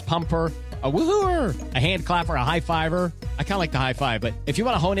fist pumper, a woohooer, a hand clapper, a high fiver? I kind of like the high five, but if you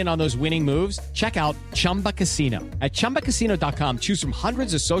want to hone in on those winning moves, check out Chumba Casino. At ChumbaCasino.com, choose from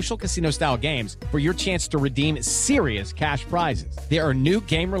hundreds of social casino-style games for your chance to redeem serious cash prizes. There are new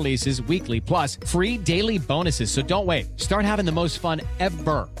game releases weekly, plus free daily bonuses, so don't wait. Start having the most fun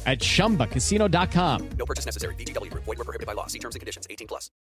ever at ChumbaCasino.com. No purchase necessary. VGW Group. Void where prohibited by law. See terms and conditions. 18+.